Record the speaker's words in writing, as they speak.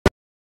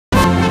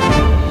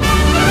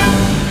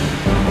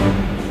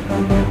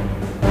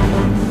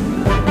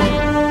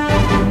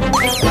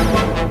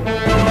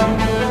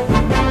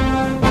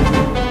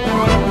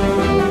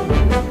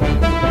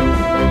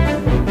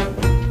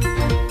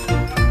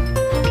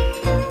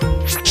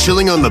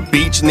chilling on the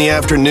beach in the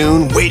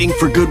afternoon, waiting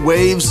for good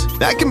waves.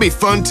 That can be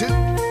fun too.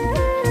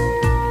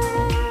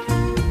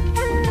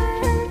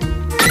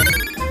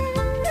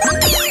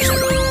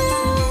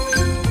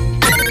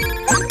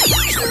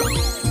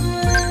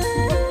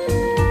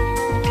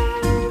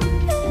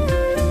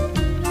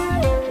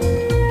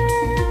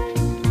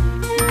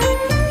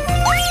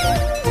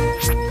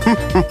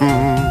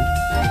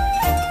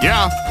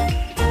 Yeah.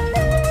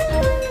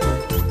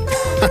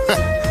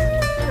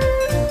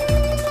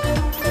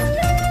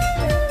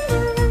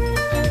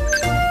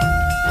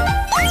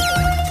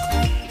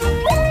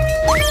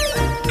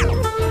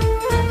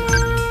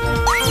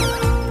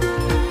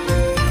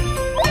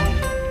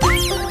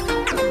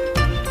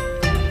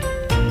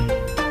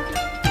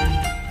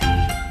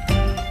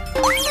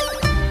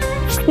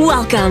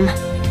 Welcome.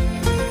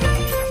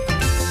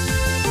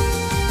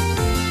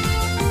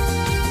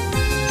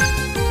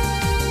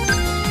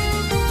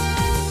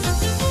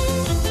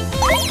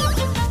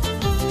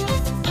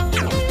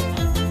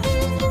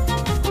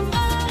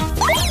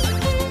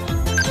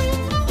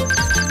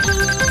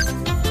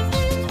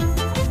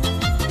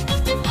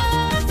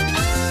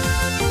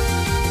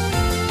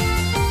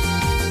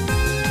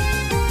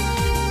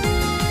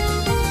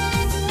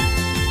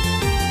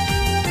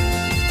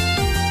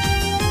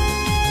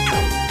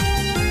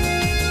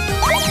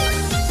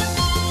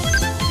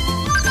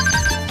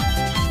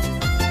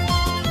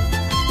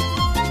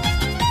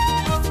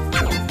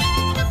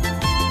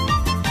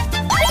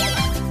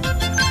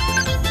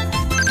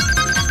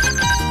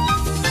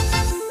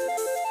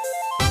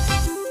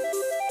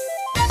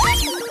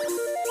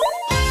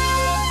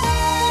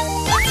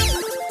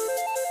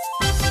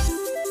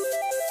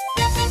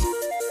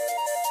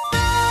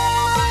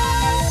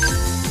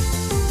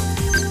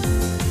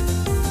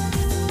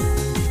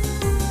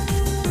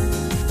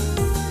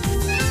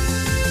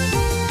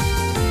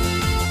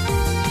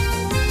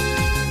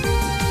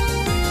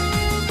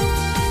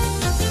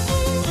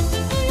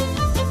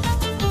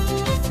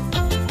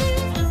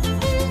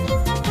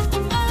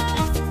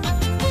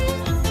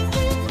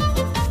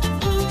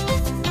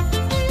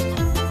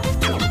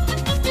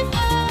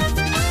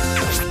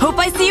 Hope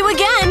I see you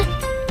again!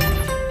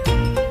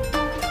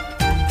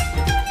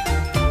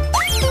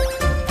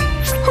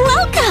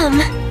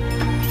 Welcome!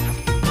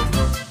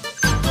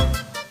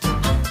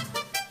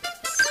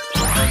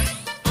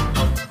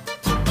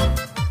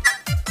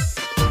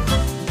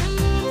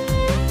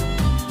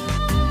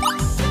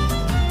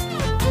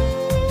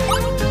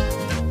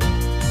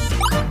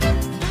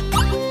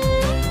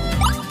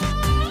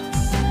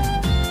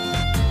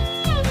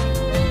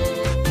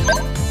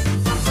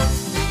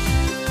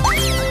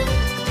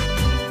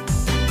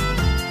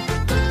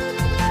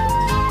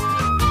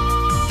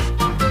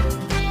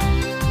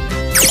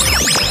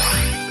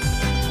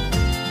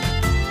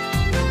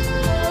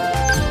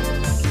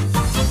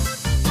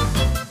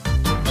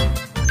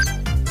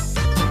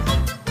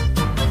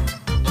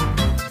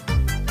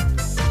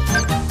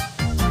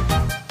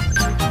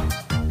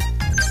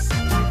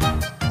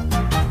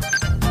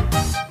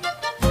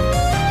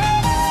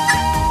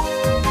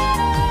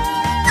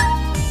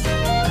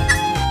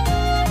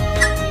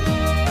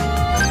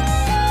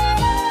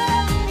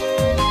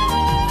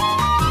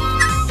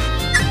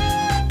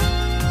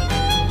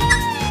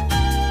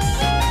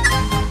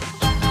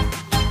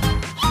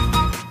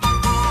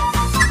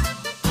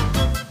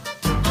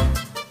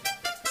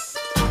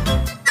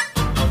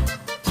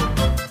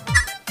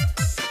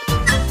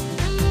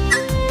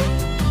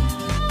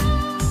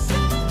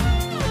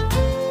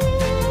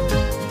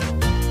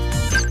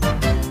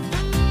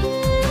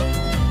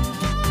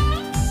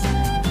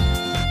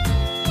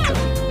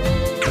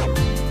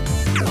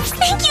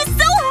 Thank you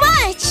so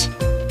much!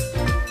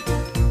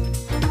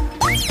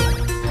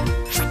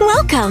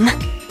 Welcome!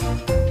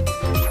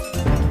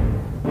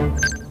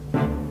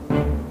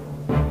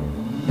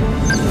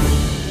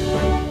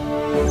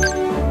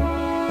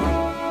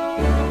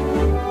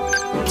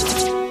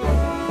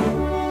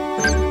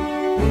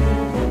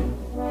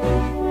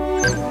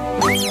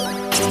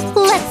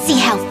 Let's see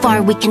how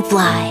far we can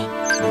fly.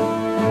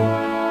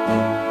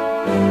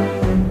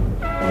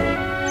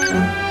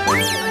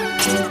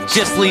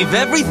 Just leave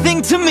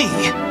everything to me!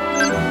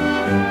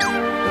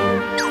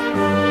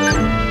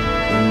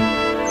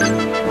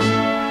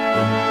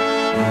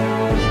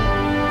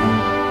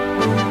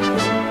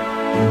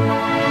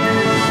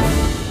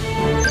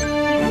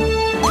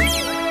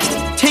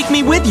 Take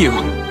me with you!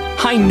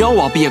 I know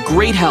I'll be a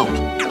great help!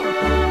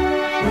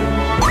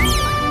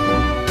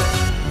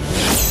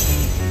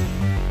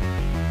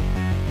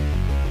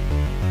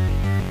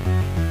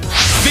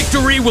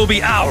 Victory will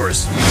be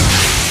ours!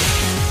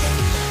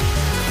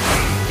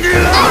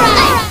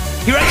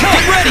 Here I come!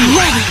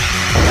 Ready!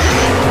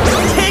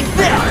 Take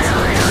that!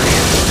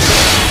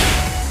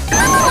 Oh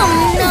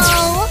no!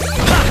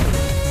 Ha!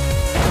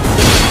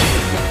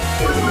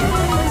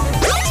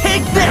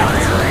 Take that!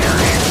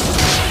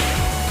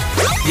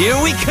 Here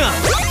we come!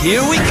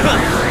 Here we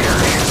come!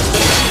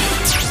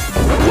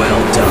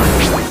 Well done!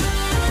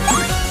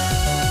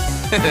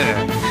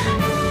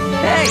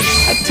 Hey!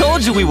 I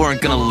told you we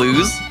weren't gonna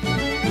lose!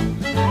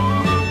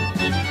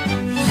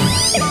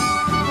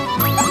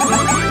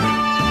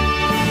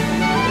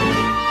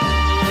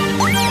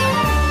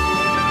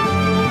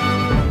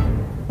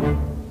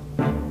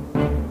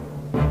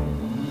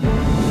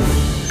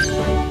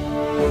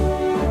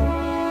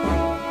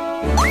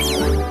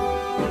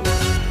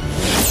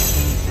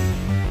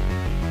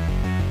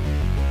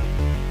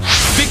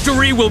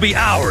 Victory will be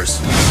ours!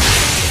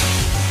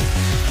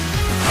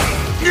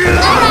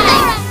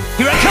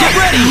 Here I come!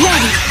 Get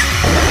ready!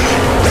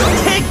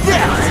 Take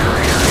that!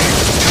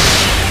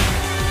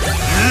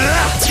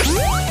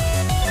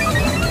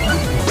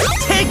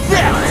 Take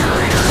that!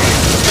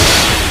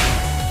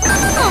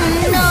 Oh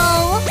no!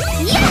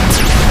 Yes!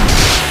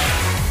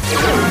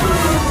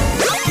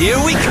 Here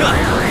we come!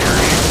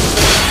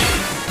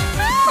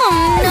 Oh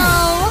no!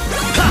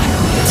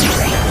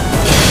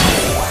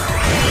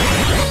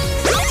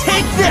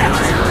 Take that!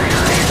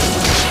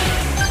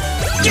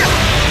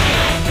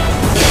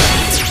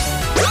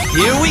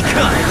 Here we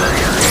come!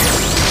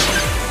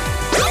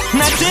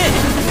 That's it!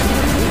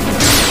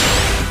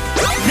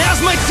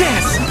 Now's my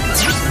chance!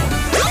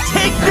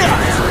 Take that!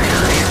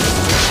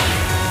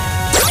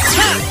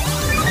 Ha!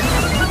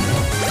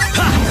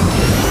 Ha!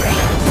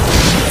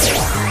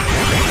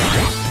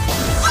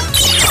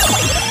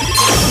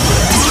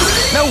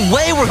 No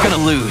way we're gonna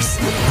lose!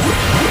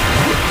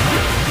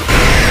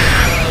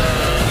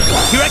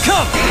 Here I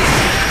come!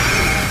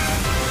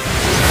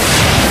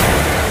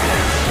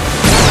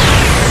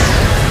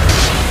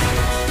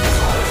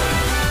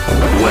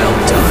 Well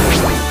done.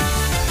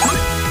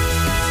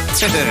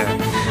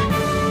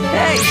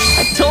 Hey,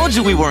 I told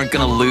you we weren't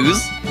gonna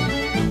lose.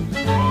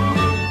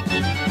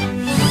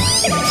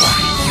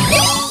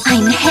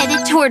 I'm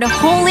headed toward a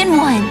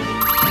hole-in-one.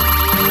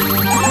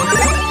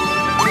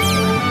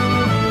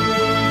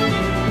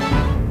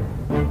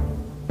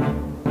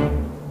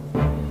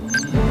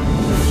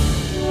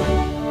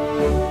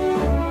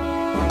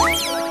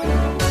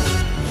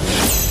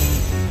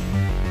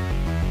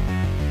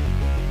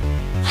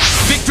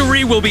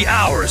 Victory will be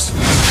ours!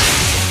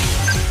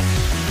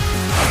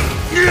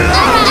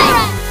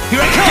 Here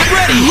I come! Get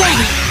ready!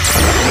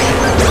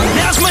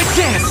 Now's my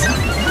chance!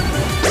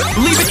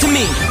 Leave it to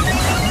me!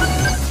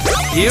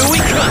 Here we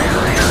come!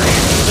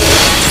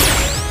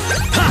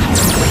 Ha!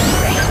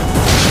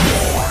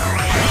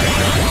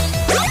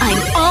 I'm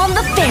on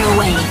the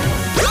fairway.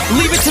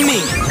 Leave it to me!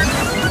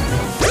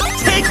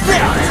 Take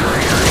that!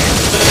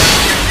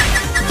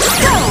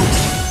 Go!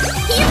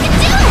 You can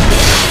do it!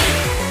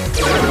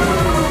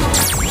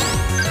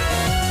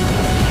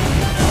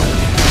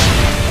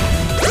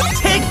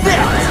 Take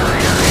that!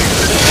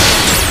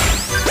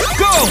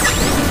 Go!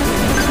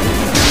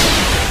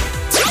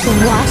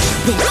 Watch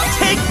this.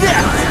 Take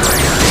that!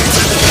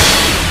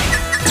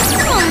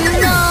 Oh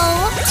no!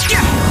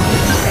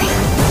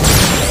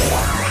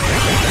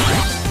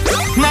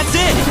 That's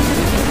it!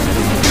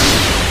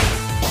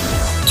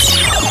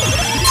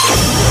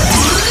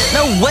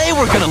 No way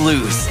we're gonna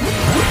lose!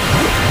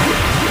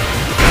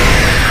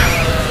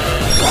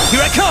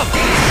 Here I come!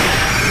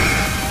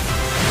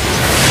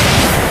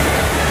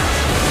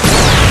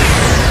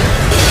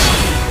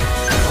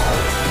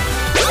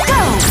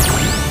 Go!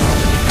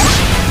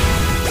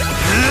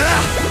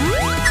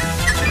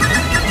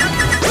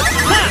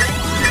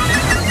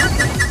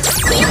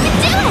 You can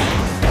do it!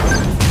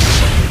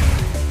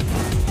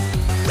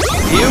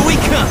 Here we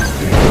come!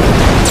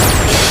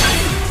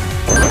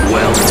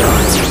 Well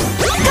done.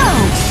 Go!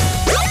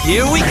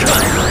 Here we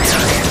come!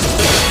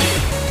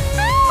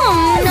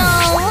 Oh no!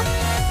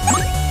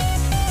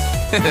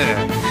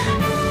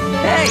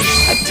 Hey,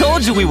 I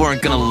told you we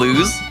weren't gonna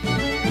lose.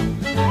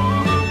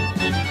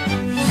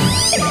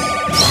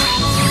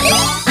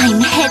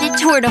 I'm headed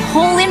toward a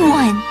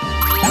hole-in-one.